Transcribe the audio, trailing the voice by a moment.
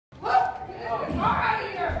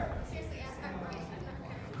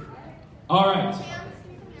All right.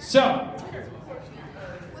 So.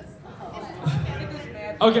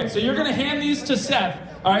 Okay, so you're gonna hand these to Seth.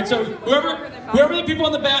 All right. So whoever the people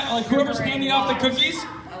in the back, like whoever's handing off the cookies,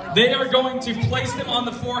 they are going to place them on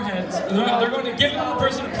the foreheads. They're going to give them the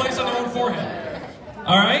person to place on their own forehead.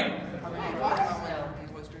 All right.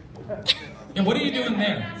 Yeah, what are you doing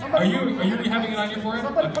there? Are you having it on your forehead?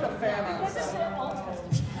 Somebody put a fan on.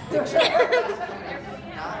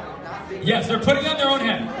 Yes, they're putting it on their own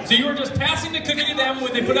head. So you are just passing the cookie to them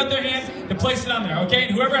when they put out their hand to place it on there, okay?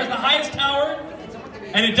 And whoever has the highest tower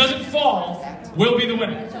and it doesn't fall will be the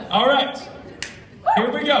winner. All right,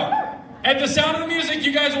 here we go. At the sound of the music,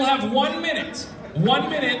 you guys will have 1 minute. 1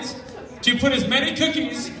 minute to put as many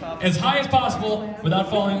cookies as high as possible without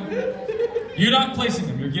falling. You're not placing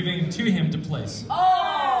them. You're giving them to him to place.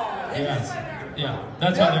 Oh! Yes. Yeah.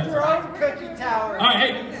 That's how they're. Your own cookie tower. All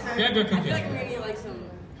right. Hey, grab your cookie. I feel like we need like some.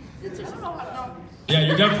 Yeah,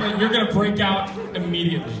 you're gonna break out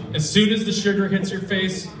immediately as soon as the sugar hits your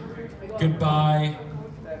face. Goodbye.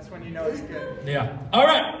 That's when you know it's good. Yeah. All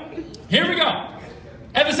right. Here we go.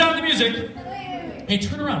 At the sound of the music. Hey,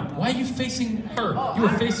 turn around. Why are you facing her? You were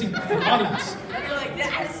facing the audience. And you're like,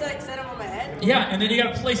 I just like set them on my head. Yeah, and then you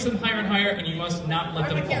gotta place them higher and higher, and you must not let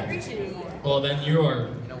them I can't fall. reach anymore. Well, then you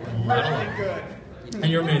are not alone. Good.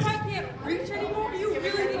 And you're amazing. I can't reach anymore. You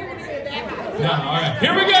really think you're gonna get that high? No, all right.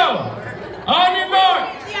 Here we go. On your mark.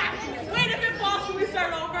 Yeah. Wait, if it falls, can we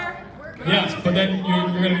start over? Yes, but then you're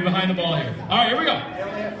gonna be behind the ball here. All right, here we go.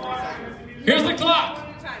 Here's the clock.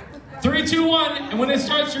 3, 2, 1, and when it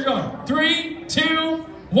starts, you're going. 3, 2,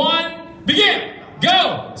 1, begin.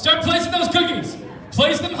 Go. Start placing those cookies.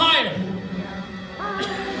 Place them higher.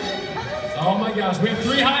 Oh my gosh, we have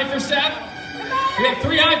 3 high for Seth. We have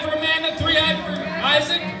 3 high for Amanda, 3 high for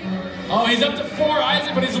Isaac. Oh, he's up to 4,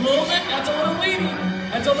 Isaac, but he's a little bit. That's a little leany.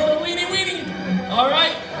 That's a little weenie weenie. All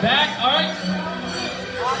right, back. All right.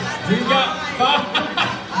 We got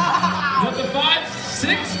 5. Up to 5,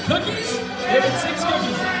 6 cookies. We have 6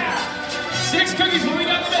 cookies. 6 cookies. What we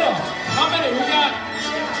got in the middle? How many? We got.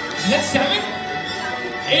 Is that 7?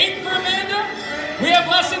 8 for Amanda. We have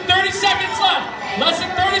less than 30 seconds left. Less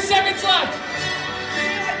than 30 seconds left.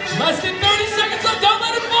 Less than 30 seconds left. Don't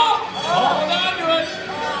let it fall. Hold on to it.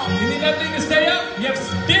 You need that thing to stay up. You have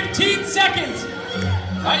 15 seconds.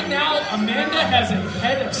 Right now, Amanda has a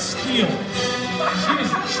head of steel. She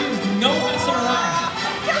is no messing around.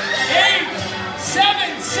 8,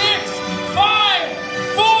 7, 6, 5,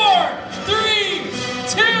 4, 3,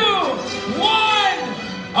 2, 1.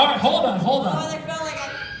 All right, hold on. Oh, I felt like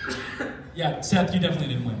Yeah, Seth, you definitely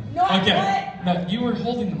didn't win. No, okay. what? No, you were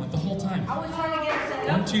holding them like the whole time. I was trying to get set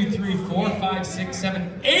up. 1, 2, 3, 4, 5, 6,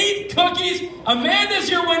 7, 8 cookies. Amanda's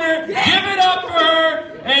your winner. Give it up for her.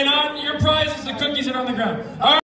 And on your prizes, the cookies are on the ground. All right.